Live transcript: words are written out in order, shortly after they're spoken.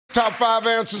Top 5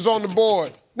 answers on the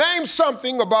board. Name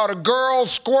something about a girl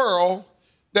squirrel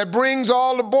that brings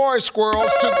all the boy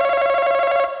squirrels to...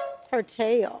 Her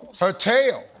tail. Her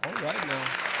tail. All right now.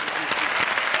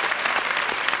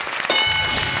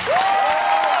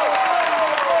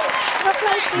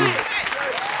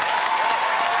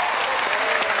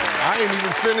 I ain't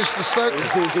even finished the sentence.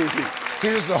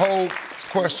 Here's the whole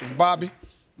question. Bobby,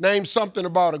 name something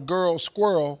about a girl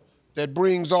squirrel that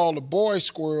brings all the boy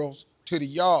squirrels to the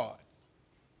yard.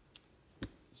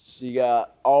 She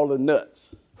got all the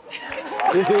nuts. She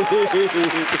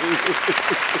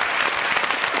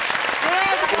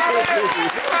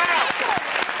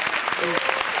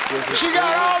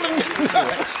got all the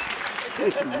nuts.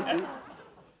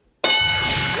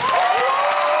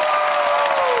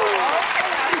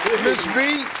 Miss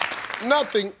B,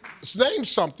 nothing. Name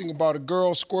something about a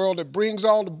girl squirrel that brings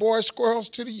all the boy squirrels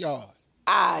to the yard.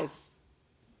 Eyes.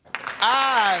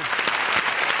 Eyes.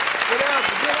 What else?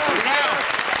 What else?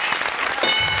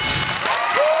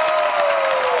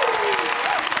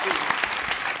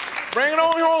 Bring it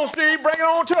on home, Steve. Bring it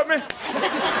on to me.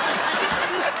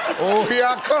 Oh, here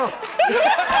I come.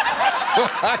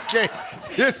 I can't.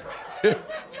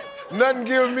 Nothing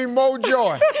gives me more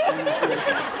joy.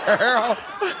 Harold,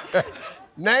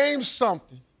 name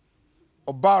something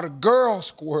about a girl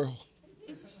squirrel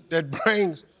that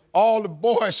brings all the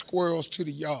boy squirrels to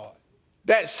the yard.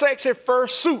 That sexy fur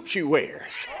suit she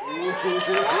wears.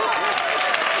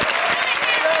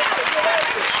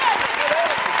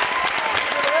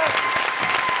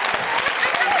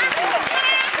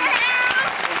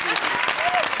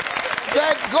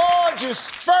 That gorgeous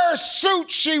fur suit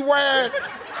she wearing.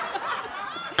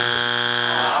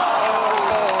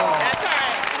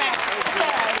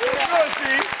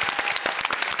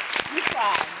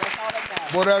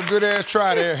 Boy, that good ass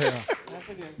try there, Harold.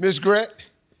 Miss Gret,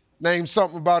 name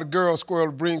something about a girl squirrel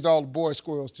that brings all the boy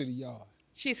squirrels to the yard.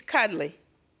 She's cuddly.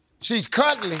 She's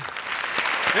cuddly.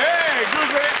 Hey, good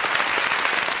Gret.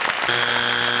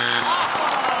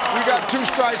 We got 2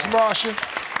 strikes, Marcia.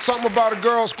 Something about a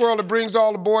girl squirrel that brings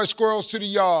all the boy squirrels to the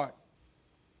yard.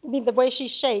 I mean, the way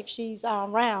she's shaped, she's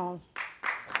round.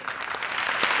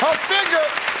 Her figure.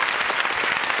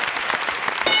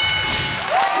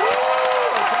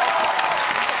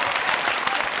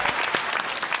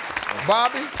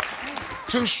 Bobby,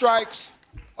 2 strikes.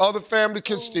 Other family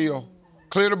can steal.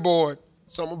 Clear the board.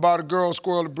 Something about a girl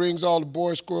squirrel that brings all the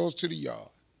boy squirrels to the yard.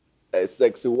 That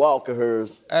sexy walk of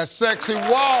hers. That sexy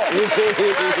walk.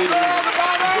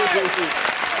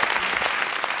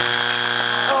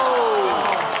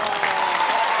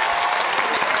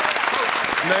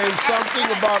 Name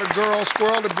something about a girl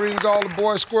squirrel that brings all the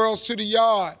boy squirrels to the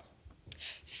yard.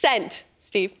 Scent,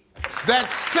 Steve.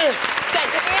 That's scent. Scent.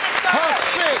 Her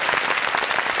scent.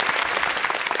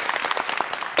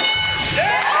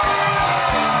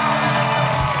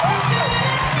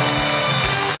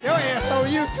 Your ass on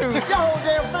YouTube. Your whole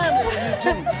damn family on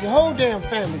YouTube. Your whole damn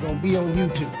family gonna be on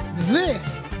YouTube.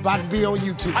 This about to be on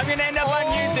YouTube. I'm gonna end up on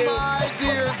YouTube. Oh, my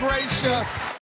dear gracious.